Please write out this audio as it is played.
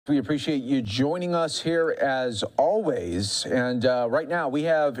We appreciate you joining us here as always. And right now we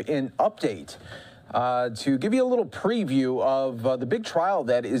have an update to give you a little preview of the big trial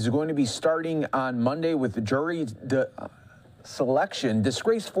that is going to be starting on Monday with the jury selection.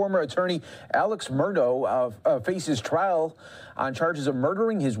 Disgraced former attorney Maggie Murdaugh faces trial on charges of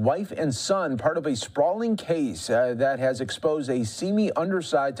murdering his wife and son, part of a sprawling case that has exposed a seamy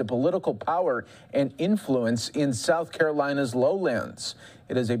underside to political power and influence in South Carolina's lowlands.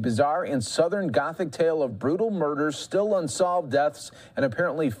 It is a bizarre and Southern Gothic tale of brutal murders, still unsolved deaths, an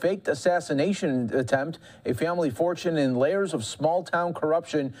apparently faked assassination attempt, a family fortune, and layers of small-town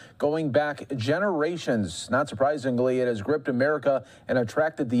corruption going back generations. Not surprisingly, it has gripped America and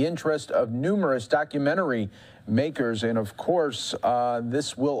attracted the interest of numerous documentary makers. And of course,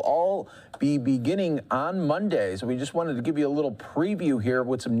 this will all be beginning on Monday. So we just wanted to give you a little preview here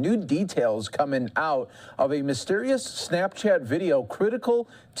with some new details coming out of a mysterious Snapchat video critical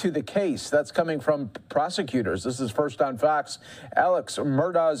to the case. That's coming from prosecutors. This is First on Fox. Maggie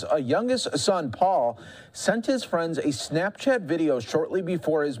Murdaugh's youngest son, Paul, sent his friends a Snapchat video shortly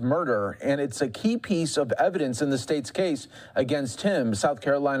before his murder, and it's a key piece of evidence in the state's case against him, South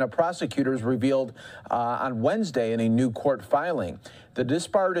Carolina prosecutors revealed on Wednesday in a new court filing. The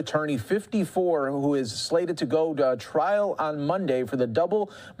disbarred attorney, 54, who is slated to go to trial on Monday for the double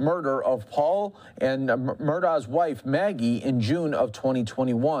murder of Paul and Murdaugh's wife, Maggie, in June of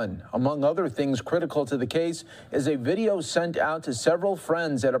 2021. Among other things critical to the case is a video sent out to several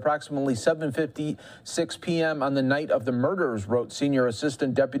friends at approximately 7:56 p.m. on the night of the murders, wrote Senior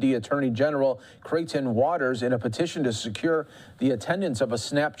Assistant Deputy Attorney General Creighton Waters in a petition to secure the attendance of a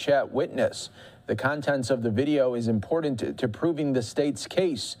Snapchat witness. The contents of the video is important to proving the state's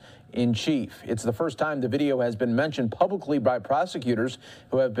case in chief. It's the first time the video has been mentioned publicly by prosecutors,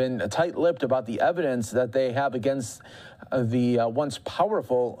 who have been tight-lipped about the evidence that they have against the once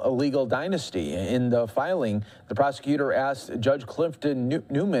powerful legal dynasty. In the filing, the prosecutor asked Judge Clifton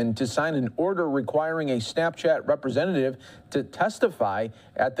Newman to sign an order requiring a Snapchat representative to testify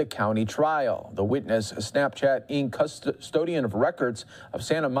at the county trial. The witness, Snapchat Inc. custodian of records of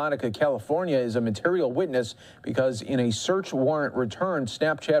Santa Monica, California, is a material witness because in a search warrant return,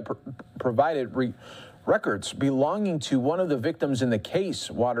 Snapchat provided records belonging to one of the victims in the case,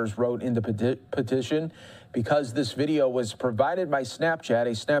 Waters wrote in the petition. Because this video was provided by Snapchat,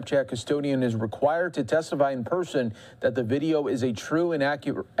 a Snapchat custodian is required to testify in person that the video is a true and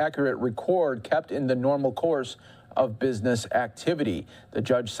accurate record kept in the normal course of business activity. The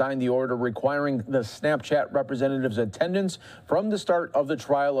judge signed the order requiring the Snapchat representative's attendance from the start of the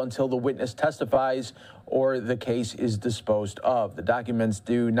trial until the witness testifies or the case is disposed of. The documents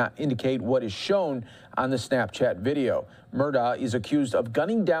do not indicate what is shown on the Snapchat video. Murdaugh is accused of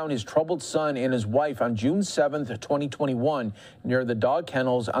gunning down his troubled son and his wife on June 7th, 2021, near the dog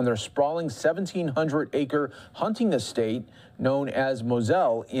kennels on their sprawling 1,700-acre hunting estate known as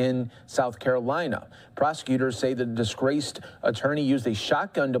Moselle in South Carolina. Prosecutors say the disgraced attorney used a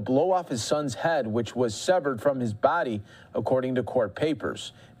shotgun to blow off his son's head, which was severed from his body, according to court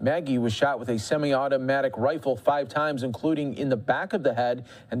papers. Maggie was shot with a semi-automatic rifle 5 times, including in the back of the head,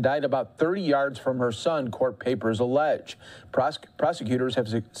 and died about 30 yards from her son, court papers allege. Prosecutors have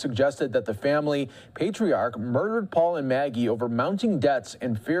suggested that the family patriarch murdered Paul and Maggie over mounting debts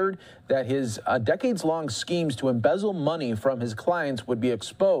and feared that his decades-long schemes to embezzle money from his clients would be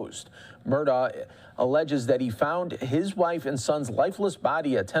exposed. Murdaugh alleges that he found his wife and son's lifeless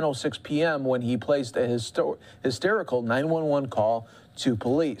body at 10:06 p.m. when he placed a hysterical 911 call to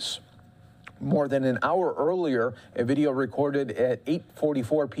police. More than an hour earlier, a video recorded at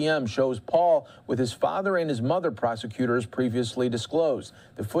 8:44 p.m. shows Paul with his father and his mother, prosecutors previously disclosed.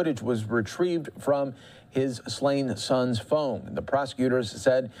 The footage was retrieved from his slain son's phone. The prosecutors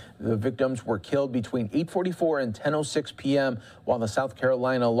said the victims were killed between 8:44 and 10:06 p.m., while the South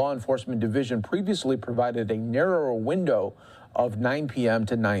Carolina Law Enforcement Division previously provided a narrower window of 9 p.m.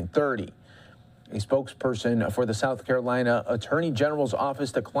 to 9:30. A spokesperson for the South Carolina Attorney General's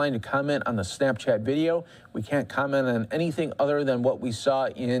office declined to comment on the Snapchat video. We can't comment on anything other than what we saw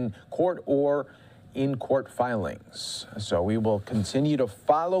in court or in court filings. So we will continue to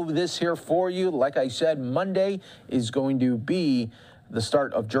follow this here for you. Like I said, Monday is going to be the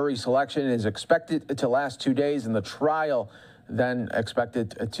start of jury selection. It is expected to last 2 days, and the trial then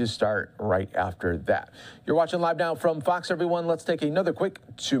expected to start right after that. You're watching Live Now from Fox, everyone. Let's take another quick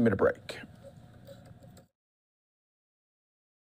 2-minute break.